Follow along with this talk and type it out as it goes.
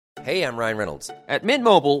Hey, I'm Ryan Reynolds. At Mint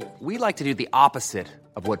Mobile, we like to do the opposite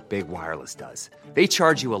of what Big Wireless does. They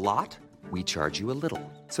charge you a lot, we charge you a little.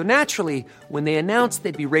 So naturally, when they announced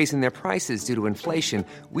they'd be raising their prices due to inflation,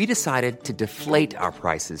 we decided to deflate our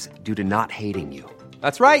prices due to not hating you.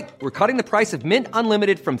 That's right. We're cutting the price of Mint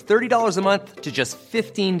Unlimited from $30 a month to just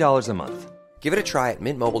 $15 a month. Give it a try at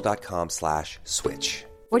mintmobile.com/switch.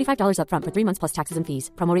 $45 up front for 3 months plus taxes and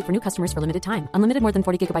fees. Promo rate for new customers for limited time. Unlimited more than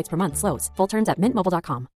 40 gigabytes per month. Slows full terms at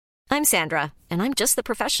mintmobile.com. I'm Sandra, and I'm just the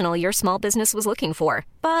professional your small business was looking for.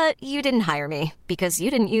 But you didn't hire me because you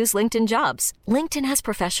didn't use LinkedIn Jobs. LinkedIn has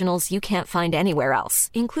professionals you can't find anywhere else,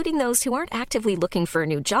 including those who aren't actively looking for a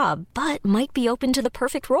new job, but might be open to the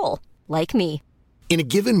perfect role, like me. In a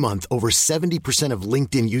given month, over 70% of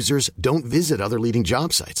LinkedIn users don't visit other leading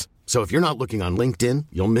job sites. So if you're not looking on LinkedIn,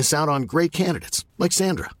 you'll miss out on great candidates like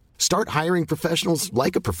Sandra. Start hiring professionals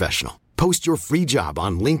like a professional. Post your free job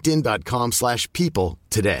on linkedin.com/people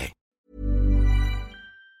today.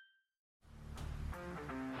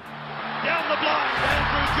 Down the blind,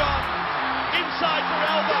 Andrew John. Inside for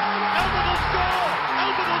Albert. Albert will score.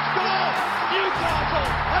 Albert will score. Newcastle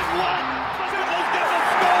have won. Sybil's going to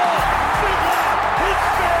score. Sybil, it's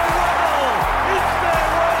farewell. It's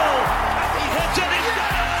farewell. He hits it. He's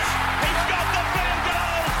got it. He's got the field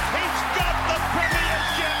goal. He's got the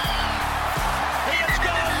premiership. He has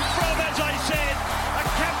gone from, as I said, a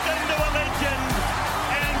captain to a legend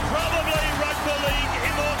and probably rugby league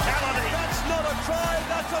immortality. That's not a try.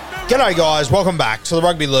 That's a miracle. G'day guys, welcome back to the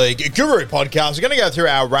Rugby League Guru podcast. We're going to go through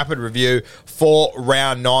our rapid review for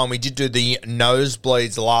round 9. We did do the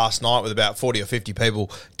nosebleeds last night with about 40 or 50 people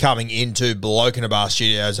coming into Bloke in a Bar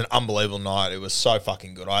Studios. An unbelievable night. It was so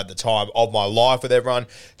fucking good. I had the time of my life with everyone.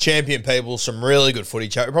 Champion people, some really good footy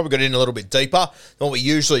chat. We probably got in a little bit deeper than what we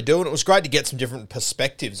usually do, and it was great to get some different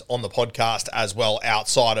perspectives on the podcast as well,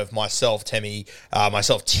 outside of myself, Timmy,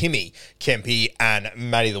 Kempy, and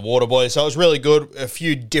Matty the Waterboy. So it was really good. A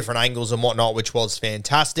few different angles and whatnot, which was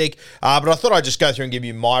fantastic. But I thought I'd just go through and give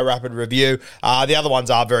you my rapid review. The other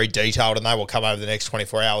ones are very detailed and they will come over the next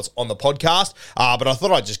 24 hours on the podcast. But I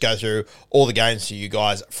thought I'd just go through all the games for you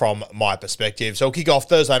guys from my perspective. So we'll kick off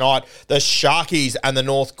Thursday night, the Sharkies and the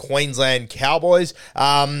North Queensland Cowboys.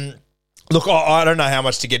 Look, I don't know how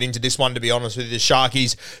much to get into this one, to be honest with you. The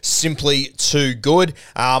Sharkies, simply too good.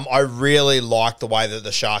 I really like the way that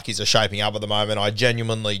the Sharkies are shaping up at the moment. I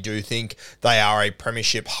genuinely do think they are a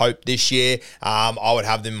premiership hope this year. I would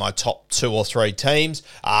have them in my top 2 or 3 teams.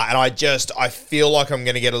 And I feel like I'm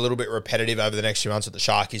going to get a little bit repetitive over the next few months with the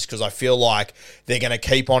Sharkies because I feel like they're going to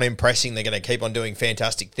keep on impressing. They're going to keep on doing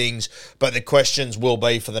fantastic things. But the questions will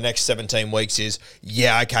be for the next 17 weeks is,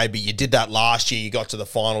 yeah, okay, but you did that last year. You got to the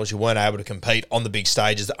finals. You weren't able to compete on the big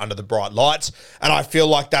stages under the bright lights. And I feel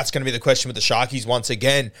like that's going to be the question with the Sharkies once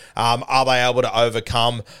again. Are they able to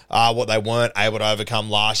overcome what they weren't able to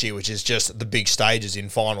overcome last year, which is just the big stages in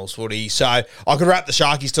finals footy? So I could wrap the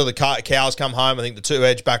Sharkies till the Cows come home. I think the 2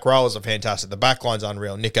 edge back rowers are fantastic. The backline's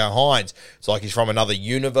unreal. Nico Hines, it's like he's from another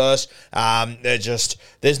universe.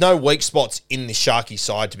 There's no weak spots in the Sharky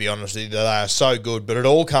side, to be honest with you. They are so good, but it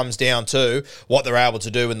all comes down to what they're able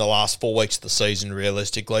to do in the last 4 weeks of the season,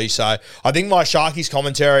 realistically. So I think my Sharkies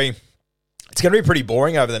commentary, it's going to be pretty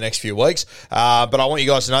boring over the next few weeks, but I want you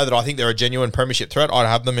guys to know that I think they're a genuine premiership threat. I'd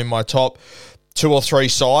have them in my top 2 or 3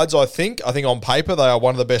 sides, I think. I think on paper, they are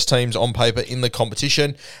one of the best teams on paper in the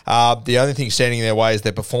competition. The only thing standing in their way is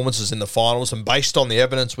their performances in the finals, and based on the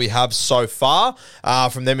evidence we have so far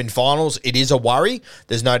from them in finals, it is a worry.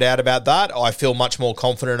 There's no doubt about that. I feel much more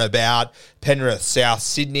confident about Penrith, South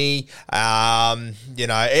Sydney,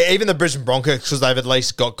 even the Brisbane Broncos, because they've at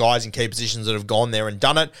least got guys in key positions that have gone there and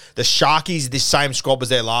done it. The Sharkies, this same squad was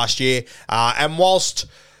there last year, and whilst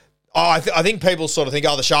I think people sort of think,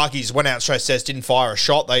 the Sharkies went out straight sets, didn't fire a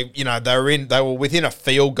shot. They were within a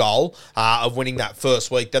field goal of winning that first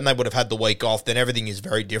week. Then they would have had the week off. Then everything is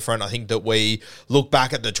very different. I think that we look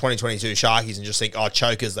back at the 2022 Sharkies and just think,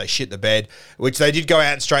 chokers, they shit the bed, which they did go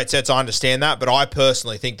out in straight sets. I understand that, but I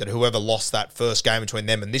personally think that whoever lost that first game between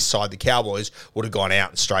them and this side, the Cowboys, would have gone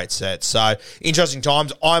out in straight sets. So interesting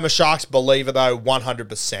times. I'm a Sharks believer though,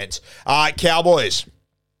 100%. Cowboys.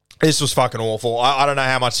 This was fucking awful. I don't know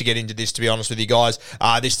how much to get into this, to be honest with you guys.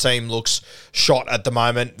 This team looks shot at the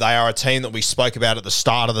moment. They are a team that we spoke about at the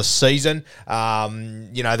start of the season.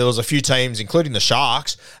 There was a few teams, including the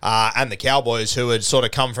Sharks and the Cowboys, who had sort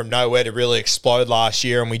of come from nowhere to really explode last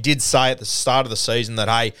year. And we did say at the start of the season that,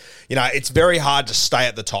 hey, it's very hard to stay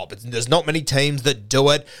at the top. There's not many teams that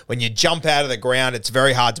do it. When you jump out of the ground, it's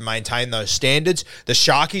very hard to maintain those standards. The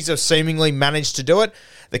Sharkies have seemingly managed to do it.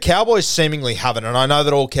 The Cowboys seemingly haven't, and I know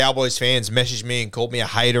that all Cowboys fans messaged me and called me a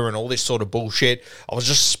hater and all this sort of bullshit. I was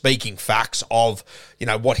just speaking facts of,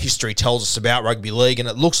 what history tells us about rugby league, and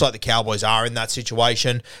it looks like the Cowboys are in that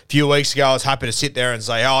situation. A few weeks ago, I was happy to sit there and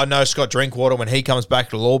say, I know Scott Drinkwater, when he comes back,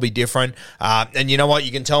 it'll all be different. And you know what?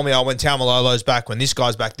 You can tell me, when Taumalolo's back, when this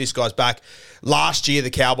guy's back, Last year,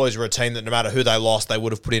 the Cowboys were a team that no matter who they lost, they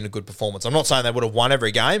would have put in a good performance. I'm not saying they would have won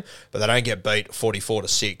every game, but they don't get beat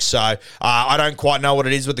 44-6. So I don't quite know what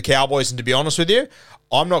it is with the Cowboys, and to be honest with you,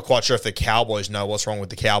 I'm not quite sure if the Cowboys know what's wrong with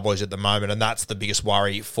the Cowboys at the moment, and that's the biggest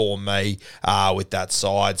worry for me with that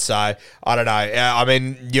side. So, I don't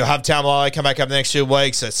know. You have Taumalolo come back up the next 2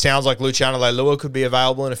 weeks. It sounds like Luciano Leilua could be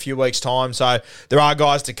available in a few weeks' time. So, there are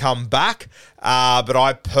guys to come back. But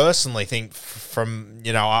I personally think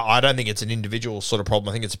I don't think it's an individual sort of problem.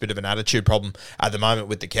 I think it's a bit of an attitude problem at the moment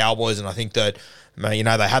with the Cowboys, and I think that,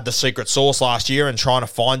 they had the secret sauce last year and trying to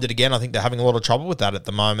find it again. I think they're having a lot of trouble with that at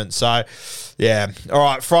the moment. So, yeah. All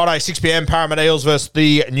right, Friday, 6 p.m, Parramatta Eels versus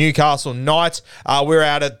the Newcastle Knights. We're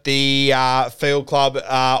out at the Field Club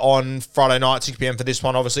on Friday night, 6 p.m. for this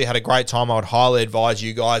one. Obviously, had a great time. I would highly advise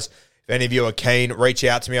you guys, if any of you are keen, reach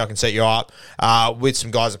out to me. I can set you up with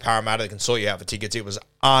some guys at Parramatta that can sort you out for tickets. It was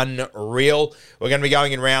unreal. We're going to be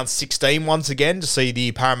going in round 16 once again to see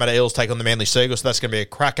the Parramatta Eels take on the Manly Seagulls. So that's going to be a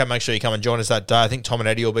cracker. Make sure you come and join us that day. I think Tom and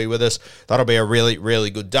Eddie will be with us. That'll be a really, really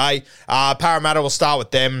good day. Parramatta, we'll start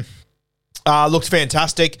with them. Looked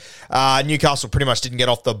fantastic. Newcastle pretty much didn't get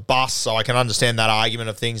off the bus, so I can understand that argument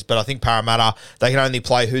of things, but I think Parramatta, they can only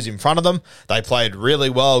play who's in front of them. They played really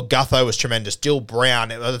well. Gutho was tremendous. Dill Brown,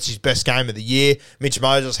 that's his best game of the year. Mitch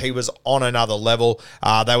Moses, he was on another level.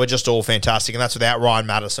 They were just all fantastic, and that's without Ryan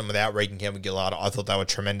Madison, without Regan Campbell-Gillard. I thought they were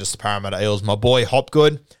tremendous, the Parramatta Eels. My boy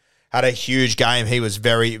Hopgood had a huge game. He was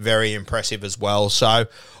very, very impressive as well. So,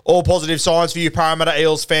 all positive signs for you Parramatta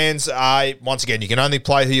Eels fans. Once again, you can only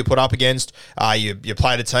play who you put up against. You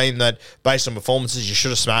played a team that, based on performances, you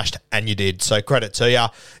should have smashed, and you did. So, credit to you.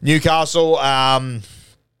 Newcastle, I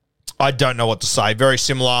don't know what to say. Very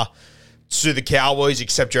similar to the Cowboys,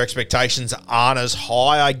 except your expectations aren't as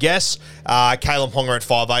high, I guess. Kalen Ponga at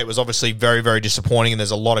 5'8" was obviously very, very disappointing, and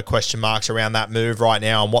there's a lot of question marks around that move right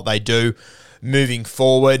now and what they do moving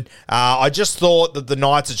forward. I just thought that the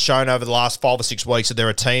Knights had shown over the last 5 or 6 weeks that they're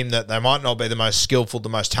a team that they might not be the most skillful, the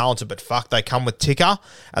most talented, but they come with ticker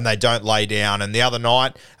and they don't lay down. And the other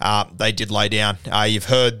night, they did lay down. You've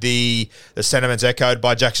heard the sentiments echoed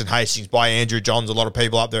by Jackson Hastings, by Andrew Johns, a lot of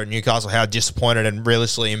people up there at Newcastle, how disappointed and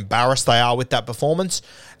realistically embarrassed they are with that performance.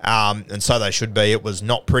 And so they should be. It was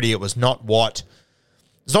not pretty. It was not what...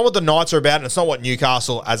 It's not what the Knights are about, and it's not what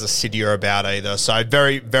Newcastle as a city are about either. So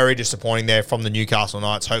very, very disappointing there from the Newcastle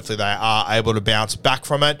Knights. Hopefully they are able to bounce back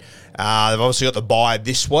from it. They've obviously got the bye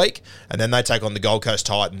this week, and then they take on the Gold Coast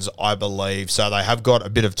Titans, I believe. So they have got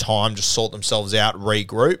a bit of time to sort themselves out,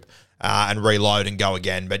 regroup, and reload and go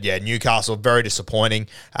again. But yeah, Newcastle, very disappointing.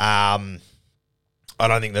 I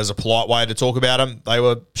don't think there's a polite way to talk about them. They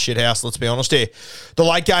were shithouse, let's be honest here. The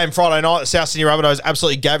late game Friday night, the South Sydney Rabbitohs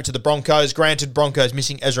absolutely gave it to the Broncos. Granted, Broncos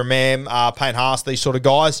missing Ezra Mam, Payne Haas, these sort of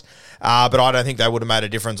guys. But I don't think they would have made a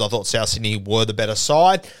difference. I thought South Sydney were the better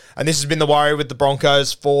side. And this has been the worry with the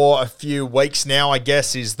Broncos for a few weeks now, I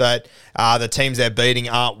guess, is that the teams they're beating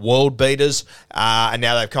aren't world beaters. And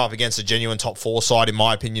now they've come up against a genuine top 4 side, in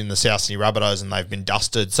my opinion, the South Sydney Rabbitohs, and they've been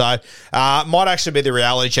dusted. So might actually be the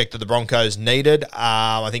reality check that the Broncos needed.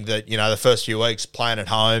 I think that, the first few weeks playing at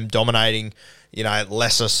home, dominating,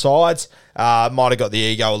 lesser sides, might have got the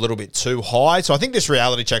ego a little bit too high. So I think this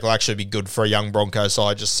reality check will actually be good for a young Broncos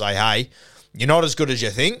side. Just say, hey, you're not as good as you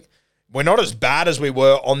think. We're not as bad as we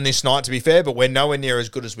were on this night, to be fair, but we're nowhere near as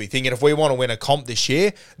good as we think. And if we want to win a comp this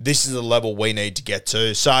year, this is the level we need to get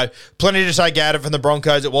to. So plenty to take out of it from the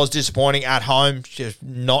Broncos. It was disappointing at home, just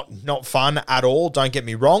not fun at all, don't get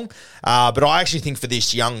me wrong. But I actually think for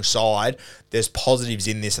this young side, there's positives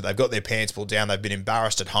in this, that they've got their pants pulled down. They've been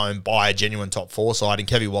embarrassed at home by a genuine top 4 side, and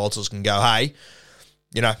Kevin Walters can go, hey,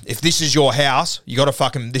 if this is your house,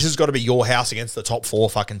 this has got to be your house against the top 4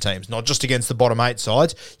 fucking teams, not just against the bottom 8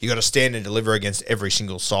 sides. You got to stand and deliver against every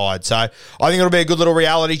single side. So I think it'll be a good little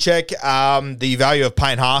reality check. The value of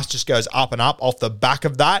Payne Haas just goes up and up off the back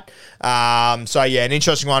of that. So yeah, an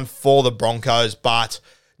interesting one for the Broncos, but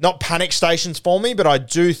not panic stations for me, but I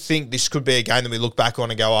do think this could be a game that we look back on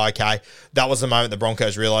and go, oh, okay, that was the moment the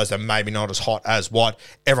Broncos realised they're maybe not as hot as what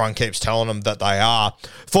everyone keeps telling them that they are.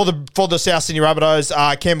 For the South Sydney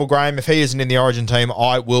Rabbitohs, Campbell Graham, if he isn't in the Origin team,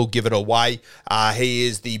 I will give it away. He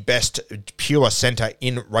is the best pure centre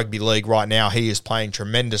in rugby league right now. He is playing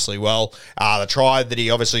tremendously well. The try that he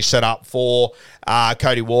obviously set up for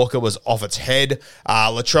Cody Walker was off its head.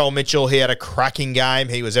 Latrell Mitchell, he had a cracking game.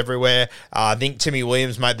 He was everywhere. I think Timmy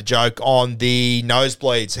Williams made the joke on the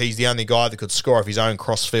nosebleeds. He's the only guy that could score off his own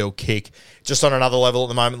crossfield kick. Just on another level at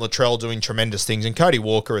the moment, Latrell doing tremendous things. And Cody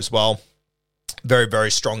Walker as well. Very, very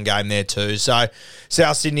strong game there too. So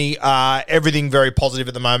South Sydney, everything very positive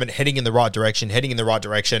at the moment, heading in the right direction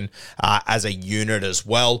as a unit as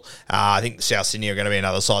well. I think the South Sydney are going to be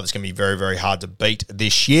another side that's going to be very, very hard to beat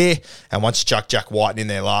this year. And once you chuck Jack White in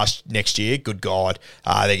there next year, good God,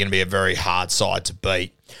 they're going to be a very hard side to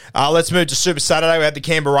beat. Let's move to Super Saturday. We had the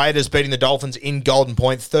Canberra Raiders beating the Dolphins in Golden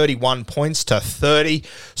Point, 31 points to 30.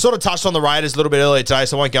 Sort of touched on the Raiders a little bit earlier today,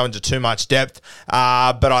 so I won't go into too much depth.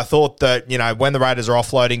 But I thought that, when the Raiders are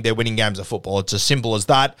offloading, they're winning games of football. It's as simple as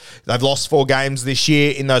that. They've lost 4 games this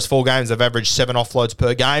year. In those 4 games, they've averaged 7 offloads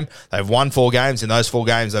per game. They've won 4 games. In those 4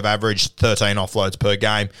 games, they've averaged 13 offloads per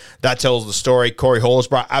game. That tells the story. Corey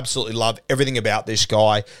Horsburgh, absolutely love everything about this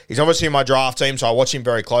guy. He's obviously in my draft team, so I watch him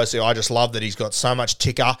very closely. I just love that he's got so much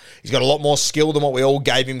ticker. He's got a lot more skill than what we all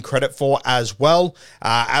gave him credit for as well.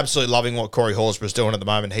 Absolutely loving what Corey Horsburgh's doing at the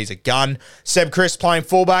moment. He's a gun. Seb Chris playing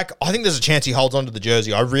fullback. I think there's a chance he holds on to the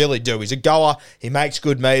jersey. I really do. He's a goer. He makes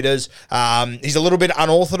good meters. He's a little bit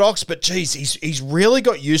unorthodox, but geez, he's really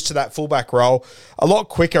got used to that fullback role a lot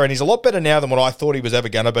quicker, and he's a lot better now than what I thought he was ever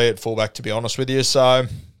going to be at fullback, to be honest with you. So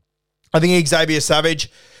I think Xavier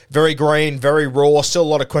Savage, very green, very raw, still a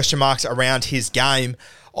lot of question marks around his game.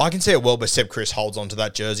 I can see a world where Seb Chris holds on to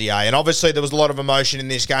that jersey, And obviously there was a lot of emotion in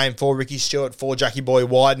this game for Ricky Stewart, for Jackie Boy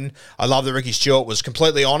Wyden. I love that Ricky Stewart was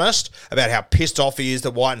completely honest about how pissed off he is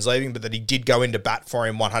that Wyden's leaving, but that he did go into bat for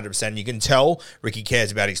him 100%. You can tell Ricky cares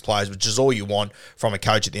about his players, which is all you want from a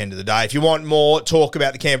coach at the end of the day. If you want more talk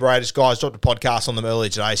about the Canberra Raiders, guys, dropped a podcast on them earlier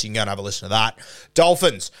today, so you can go and have a listen to that.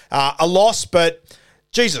 Dolphins, a loss, but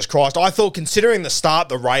Jesus Christ, I thought considering the start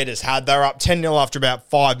the Raiders had, they were up 10-0 after about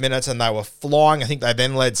 5 minutes and they were flying. I think they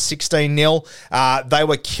then led 16-0. They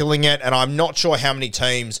were killing it, and I'm not sure how many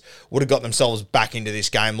teams would have got themselves back into this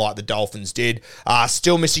game like the Dolphins did.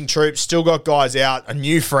 Still missing troops, still got guys out, a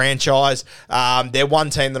new franchise. They're one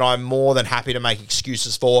team that I'm more than happy to make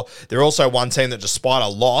excuses for. They're also one team that, despite a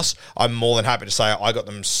loss, I'm more than happy to say I got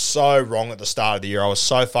them so wrong at the start of the year. I was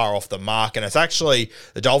so far off the mark, and it's actually,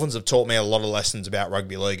 the Dolphins have taught me a lot of lessons about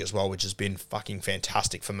rugby league as well, which has been fucking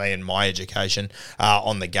fantastic for me and my education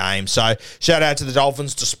on the game. So shout out to the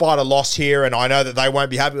Dolphins despite a loss here, and I know that they won't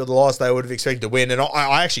be happy with the loss. They would have expected to win, and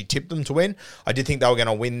I actually tipped them to win. I did think they were going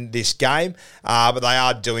to win this game, but they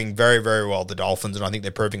are doing very, very well, the Dolphins, and I think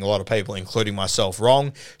they're proving a lot of people, including myself,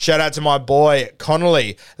 wrong. Shout out to my boy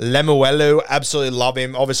Connolly Lemuelu. Absolutely love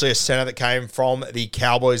him. Obviously a center that came from the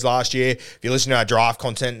Cowboys last year. If you listen to our draft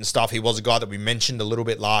content and stuff, he was a guy that we mentioned a little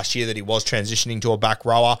bit last year that he was transitioning to a back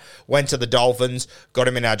rower, went to the Dolphins, got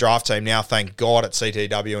him in our draft team now, thank God, at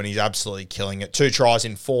CTW, and he's absolutely killing it. 2 tries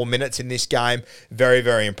in 4 minutes in this game. Very,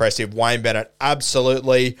 very impressive. Wayne Bennett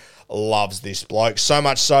absolutely loves this bloke, so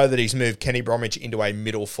much so that he's moved Kenny Bromwich into a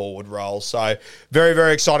middle forward role. So very,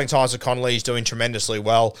 very exciting times for Connolly. He's doing tremendously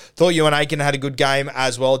well. Thought Ewan Aiken had a good game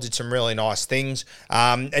as well, did some really nice things.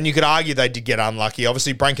 And you could argue they did get unlucky.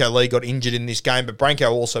 Obviously, Branko Lee got injured in this game, but Branko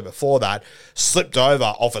also before that slipped over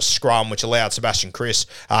off a scrum, which allowed Sebastian Chris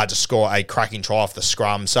to score a cracking try off the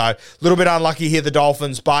scrum. So a little bit unlucky here, the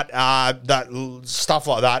Dolphins, but that stuff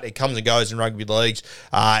like that, it comes and goes in rugby leagues.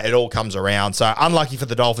 It all comes around. So unlucky for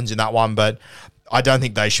the Dolphins in that one, but I don't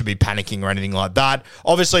think they should be panicking or anything like that.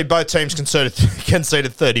 Obviously, both teams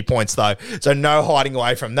conceded 30 points, though, so no hiding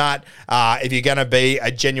away from that. If you're going to be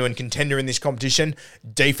a genuine contender in this competition,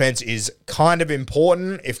 defense is kind of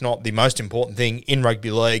important, if not the most important thing in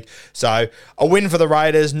rugby league. So a win for the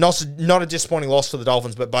Raiders, not a disappointing loss for the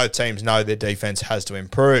Dolphins, but both teams know their defense has to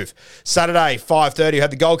improve. Saturday, 5:30, we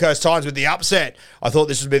had the Gold Coast Titans with the upset. I thought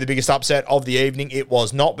this would be the biggest upset of the evening. It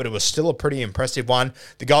was not, but it was still a pretty impressive one.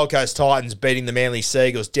 The Gold Coast Titans beating the Manly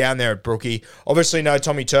Seagulls down there at Brookie. Obviously, no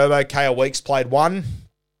Tommy Turbo. Kale Weeks played one.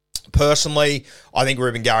 Personally, I think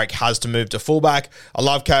Ruben Garrick has to move to fullback. I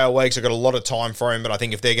love KO Weeks. I've got a lot of time for him, but I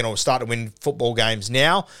think if they're going to start to win football games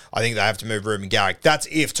now, I think they have to move Ruben Garrick. That's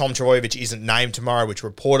if Tom Trbojevic isn't named tomorrow, which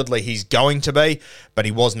reportedly he's going to be, but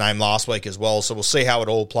he was named last week as well, so we'll see how it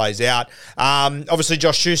all plays out. Obviously,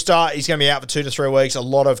 Josh Schuster, he's going to be out for 2 to 3 weeks. A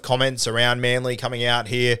lot of comments around Manly coming out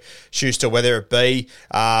here. Schuster, whether it be,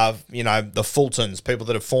 the Fultons, people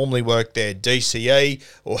that have formerly worked there, DCE,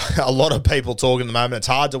 or a lot of people talking at the moment. It's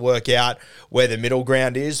hard to work out where the middle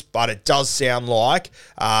ground is, but it does sound like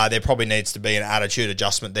there probably needs to be an attitude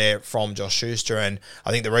adjustment there from Josh Schuster, and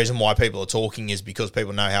I think the reason why people are talking is because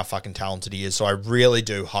people know how fucking talented he is. So I really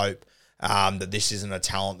do hope that this isn't a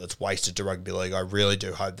talent that's wasted to rugby league. I really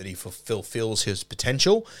do hope that he fulfills his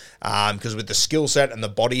potential, because with the skill set and the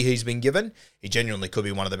body he's been given, he genuinely could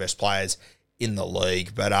be one of the best players in the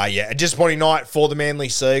league. But a disappointing night for the Manly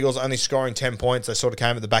Seagulls, only scoring 10 points. They sort of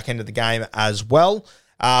came at the back end of the game as well.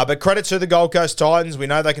 But credit to the Gold Coast Titans. We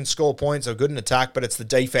know they can score points. They're good in attack, but it's the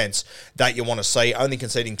defense that you want to see. Only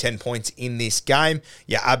conceding 10 points in this game.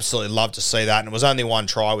 You absolutely love to see that. And it was only one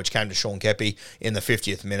try, which came to Sean Keppie in the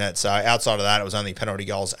 50th minute. So outside of that, it was only penalty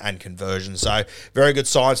goals and conversions. So very good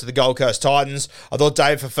signs for the Gold Coast Titans. I thought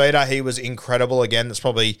Dave Fifita, he was incredible. Again, that's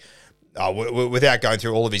probably... without going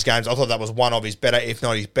through all of his games, I thought that was one of his better, if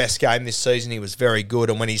not his best game this season. He was very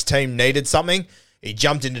good. And when his team needed something, he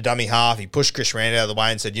jumped into dummy half. He pushed Chris Rand out of the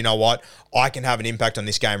way and said, you know what? I can have an impact on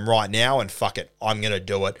this game right now, and fuck it, I'm going to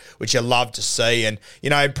do it, which you love to see. And,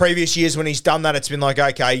 in previous years when he's done that, it's been like,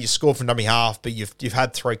 okay, you scored from dummy half, but you've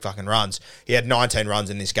had 3 fucking runs. He had 19 runs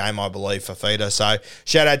in this game, I believe, for Fifita. So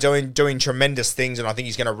shout out doing tremendous things, and I think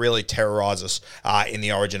he's going to really terrorise us in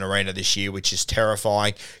the Origin arena this year, which is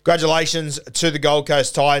terrifying. Congratulations to the Gold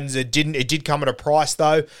Coast Titans. It did come at a price,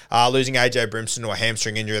 though, losing AJ Brimson to a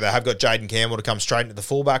hamstring injury. They have got Jaden Campbell to come straight into the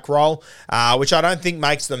fullback role, which I don't think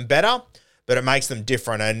makes them better, but it makes them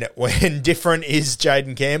different. And when different is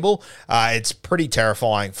Jaden Campbell, it's pretty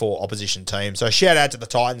terrifying for opposition teams. So shout out to the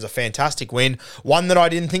Titans, a fantastic win. One that I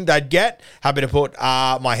didn't think they'd get. Happy to put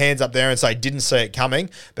my hands up there and say didn't see it coming,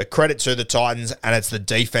 but credit to the Titans, and it's the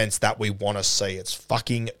defense that we want to see. It's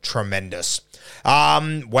fucking tremendous.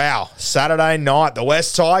 Wow. Saturday night, the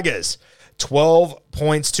West Tigers, 12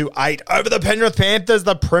 points to 8 over the Penrith Panthers,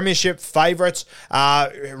 the premiership favourites.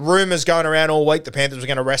 Rumours going around all week the Panthers were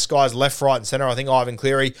going to rest guys left, right and centre. I think Ivan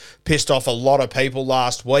Cleary pissed off a lot of people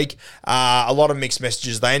last week. A lot of mixed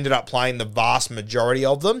messages. They ended up playing the vast majority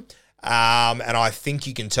of them. And I think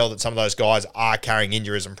you can tell that some of those guys are carrying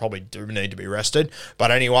injuries and probably do need to be rested. But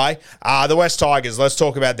anyway, the West Tigers, let's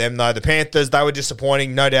talk about them though. The Panthers, they were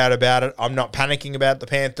disappointing, no doubt about it. I'm not panicking about the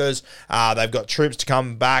Panthers. They've got troops to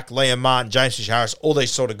come back, Liam Martin, James Fisher-Harris, all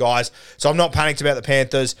these sort of guys. So I'm not panicked about the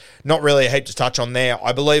Panthers. Not really a heap to touch on there.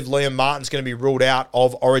 I believe Liam Martin's going to be ruled out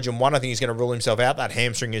of Origin 1. I think he's going to rule himself out. That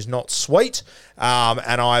hamstring is not sweet.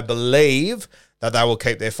 And I believe that they will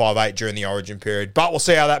keep their 5'8" during the Origin period. But we'll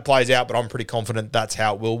see how that plays out, but I'm pretty confident that's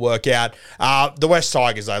how it will work out. The West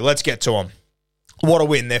Tigers, though, let's get to them. What a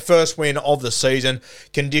win. Their first win of the season.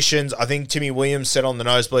 Conditions, I think Timmy Williams said on the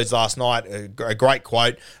Nosebleeds last night, a great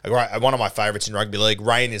quote, one of my favourites in rugby league,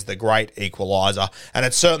 rain is the great equaliser. And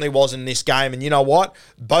it certainly was in this game. And you know what?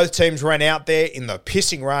 Both teams ran out there in the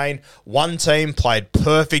pissing rain. One team played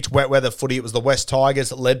perfect wet weather footy. It was the West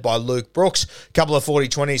Tigers, led by Luke Brooks. A couple of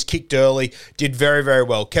 40-20s, kicked early, did very, very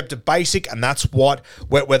well. Kept it basic, and that's what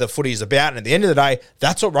wet weather footy is about. And at the end of the day,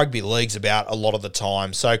 that's what rugby league's about a lot of the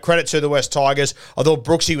time. So credit to the West Tigers. I thought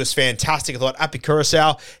Brooksy was fantastic. I thought Api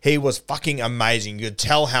Curacao, he was fucking amazing. You could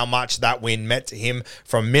tell how much that win meant to him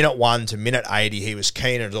from minute 1 to minute 80. He was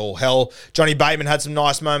keen as all hell. Johnny Bateman had some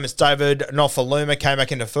nice moments. David Nofaluma came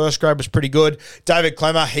back into first grade, was pretty good. David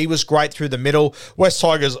Clemmer, he was great through the middle. West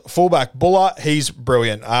Tigers fullback Buller, he's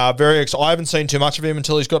brilliant. I haven't seen too much of him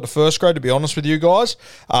until he's got to first grade, to be honest with you guys.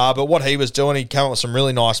 But what he was doing, he came up with some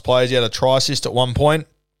really nice plays. He had a try assist at one point,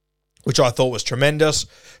 which I thought was tremendous.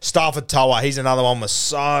 Stafford Toa, he's another one with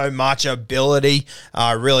so much ability.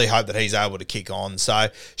 I really hope that he's able to kick on. So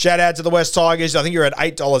shout out to the West Tigers. I think you're at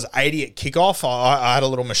 $8.80 at kickoff. I had a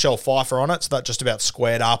little Michelle Pfeiffer on it, so that just about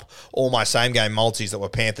squared up all my same game multis that were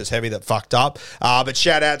Panthers heavy that fucked up. But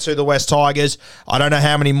shout out to the West Tigers. I don't know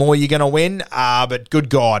how many more you're going to win, but good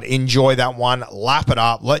God, enjoy that one. Lap it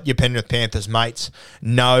up. Let your Penrith Panthers mates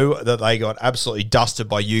know that they got absolutely dusted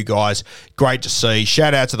by you guys. Great to see.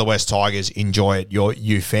 Shout out to the West Tigers. Enjoy it,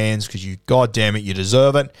 you fans, because you goddamn it, you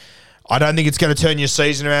deserve it. I don't think it's going to turn your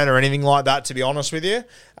season around or anything like that, to be honest with you.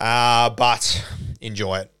 But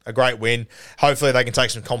enjoy it. A great win. Hopefully they can take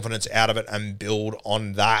some confidence out of it and build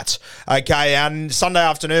on that. Okay, and Sunday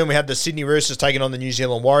afternoon we had the Sydney Roosters taking on the New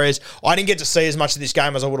Zealand Warriors. I didn't get to see as much of this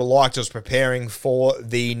game as I would have liked. I was preparing for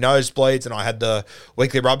the nosebleeds and I had the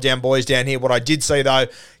weekly rubdown boys down here. What I did see though,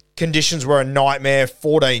 conditions were a nightmare,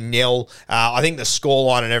 14-0. I think the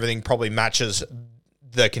scoreline and everything probably matches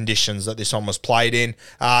the conditions that this one was played in.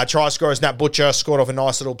 Try scorers Nat Butcher scored off a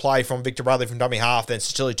nice little play from Victor Bradley from dummy half, then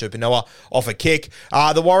Stili Tupouniua off a kick.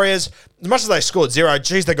 The Warriors, as much as they scored 0,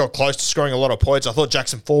 geez, they got close to scoring a lot of points. I thought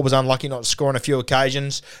Jackson Ford was unlucky not to score on a few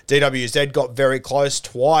occasions. DWZ got very close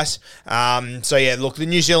twice. So yeah, look, the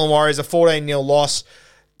New Zealand Warriors, a 14-0 loss.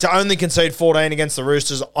 To only concede 14 against the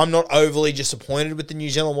Roosters, I'm not overly disappointed with the New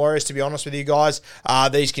Zealand Warriors, to be honest with you guys.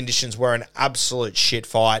 These conditions were an absolute shit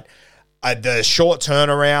fight. The short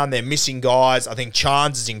turnaround, they're missing guys. I think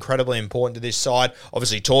Chance is incredibly important to this side.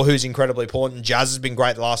 Obviously, Tohu's incredibly important. Jazz has been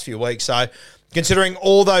great the last few weeks. So, considering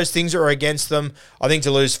all those things that are against them, I think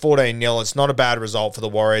to lose 14-0, it's not a bad result for the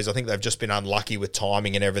Warriors. I think they've just been unlucky with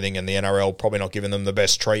timing and everything, and the NRL probably not giving them the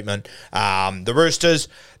best treatment. The Roosters,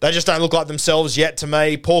 they just don't look like themselves yet to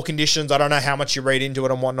me. Poor conditions. I don't know how much you read into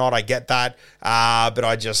it and whatnot. I get that. But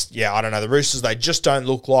I don't know. The Roosters, they just don't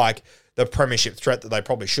look like the premiership threat that they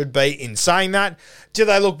probably should be. In saying that, did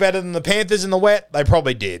they look better than the Panthers in the wet? They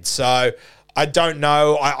probably did. So I don't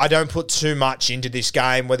know. I don't put too much into this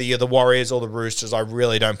game, whether you're the Warriors or the Roosters. I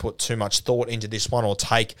really don't put too much thought into this one or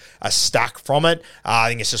take a stack from it. I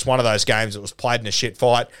think it's just one of those games that was played in a shit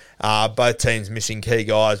fight. Both teams missing key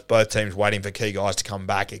guys, both teams waiting for key guys to come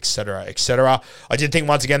back, etc., etc. I did think,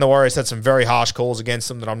 once again, the Warriors had some very harsh calls against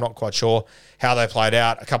them that I'm not quite sure how they played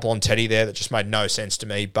out. A couple on Teddy there that just made no sense to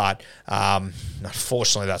me, but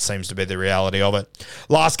unfortunately that seems to be the reality of it.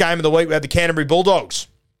 Last game of the week, we had the Canterbury Bulldogs.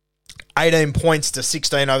 18 points to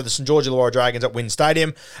 16 over the St. George Illawarra Dragons at Wynn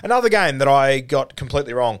Stadium. Another game that I got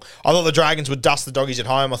completely wrong. I thought the Dragons would dust the Doggies at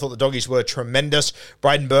home. I thought the Doggies were tremendous.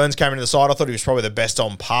 Braden Burns came into the side. I thought he was probably the best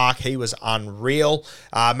on park. He was unreal.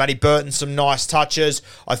 Matty Burton, some nice touches.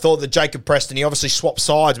 I thought that Jacob Preston, he obviously swapped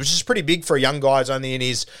sides, which is pretty big for a young guy. He's only in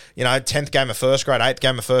his 10th game of first grade, 8th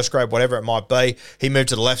game of first grade, whatever it might be. He moved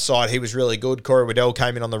to the left side. He was really good. Corey Waddell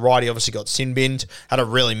came in on the right. He obviously got sin-binned. Had a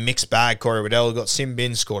really mixed bag. Corey Waddell got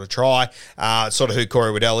sin-binned, scored a try. Sort of who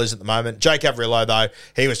Corey Waddell is at the moment. Jake Averillo, though,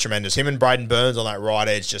 he was tremendous. Him and Braden Burns on that right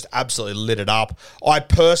edge just absolutely lit it up. I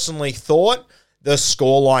personally thought the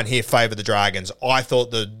scoreline here favoured the Dragons. I thought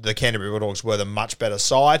the Canterbury Bulldogs were the much better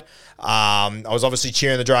side. I was obviously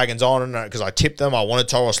cheering the Dragons on because I tipped them. I wanted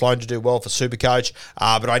Tyrell Sloan to do well for Supercoach,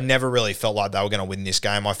 but I never really felt like they were going to win this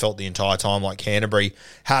game. I felt the entire time like Canterbury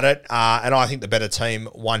had it, and I think the better team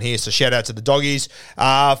won here. So shout out to the Doggies.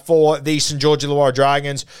 For the St. George Illawarra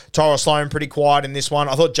Dragons, Tyrell Sloan pretty quiet in this one.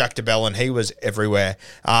 I thought Jack DeBellin, he was everywhere.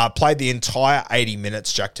 Played the entire 80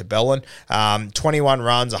 minutes, Jack DeBellin. 21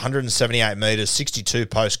 runs, 178 metres, 62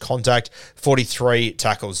 post contact, 43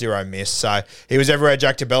 tackles, 0 miss. So he was everywhere,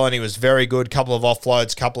 Jack DeBellin. He was very good. Couple of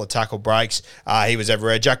offloads, couple of tackle breaks. He was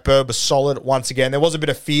everywhere. Jack Bird was solid once again. There was a bit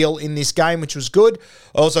of feel in this game, which was good.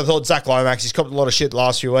 I also thought Zach Lomax, he's copped a lot of shit the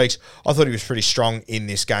last few weeks. I thought he was pretty strong in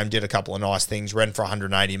this game. Did a couple of nice things. Ran for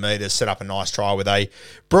 180 metres. Set up a nice try with a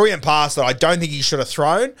brilliant pass that I don't think he should have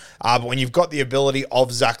thrown. But when you've got the ability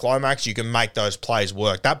of Zach Lomax, you can make those plays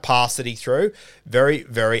work. That pass that he threw, very,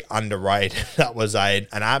 very underrated. That was an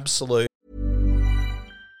absolute...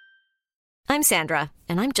 I'm Sandra,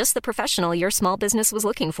 and I'm just the professional your small business was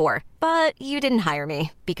looking for. But you didn't hire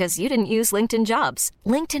me because you didn't use LinkedIn Jobs.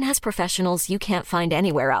 LinkedIn has professionals you can't find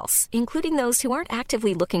anywhere else, including those who aren't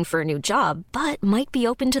actively looking for a new job, but might be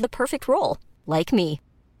open to the perfect role, like me.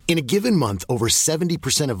 In a given month, over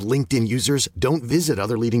 70% of LinkedIn users don't visit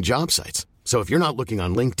other leading job sites. So if you're not looking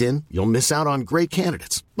on LinkedIn, you'll miss out on great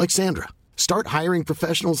candidates like Sandra. Start hiring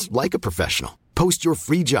professionals like a professional. Post your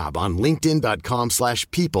free job on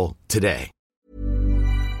linkedin.com/people today.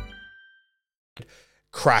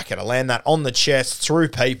 Cracker to land that on the chest through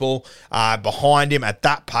people behind him at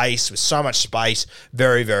that pace with so much space.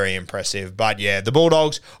 Very, very impressive. But yeah, the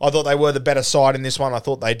Bulldogs, I thought they were the better side in this one. I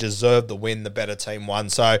thought they deserved the win. The better team won.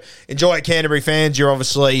 So enjoy it, Canterbury fans. You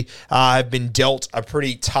obviously have been dealt a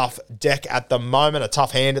pretty tough deck at the moment, a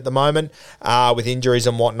tough hand at the moment with injuries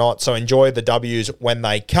and whatnot. So enjoy the W's when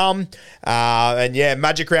they come. And yeah,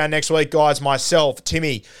 Magic Round next week, guys. Myself,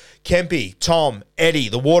 Timmy, Kempy, Tom, Eddie,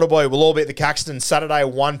 the Waterboy will all be at the Caxton Saturday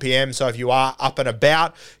 1 p.m. So if you are up and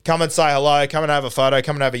about, come and say hello, come and have a photo,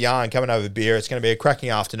 come and have a yarn, come and have a beer. It's going to be a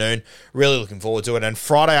cracking afternoon. Really looking forward to it. And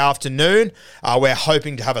Friday afternoon, we're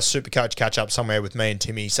hoping to have a Supercoach catch-up somewhere with me and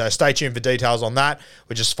Timmy. So stay tuned for details on that.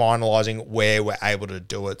 We're just finalising where we're able to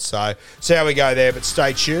do it. So see how we go there, but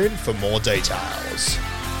stay tuned for more details.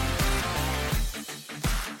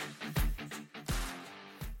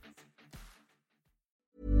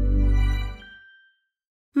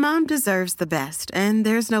 Mom deserves the best, and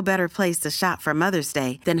there's no better place to shop for Mother's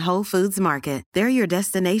Day than Whole Foods Market. They're your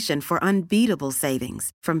destination for unbeatable savings,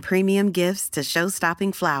 from premium gifts to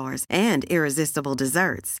show-stopping flowers and irresistible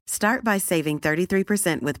desserts. Start by saving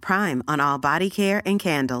 33% with Prime on all body care and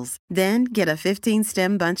candles. Then get a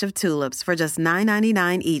 15-stem bunch of tulips for just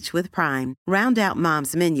 $9.99 each with Prime. Round out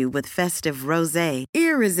Mom's menu with festive rosé,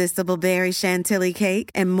 irresistible berry chantilly cake,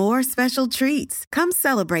 and more special treats. Come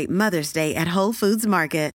celebrate Mother's Day at Whole Foods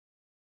Market.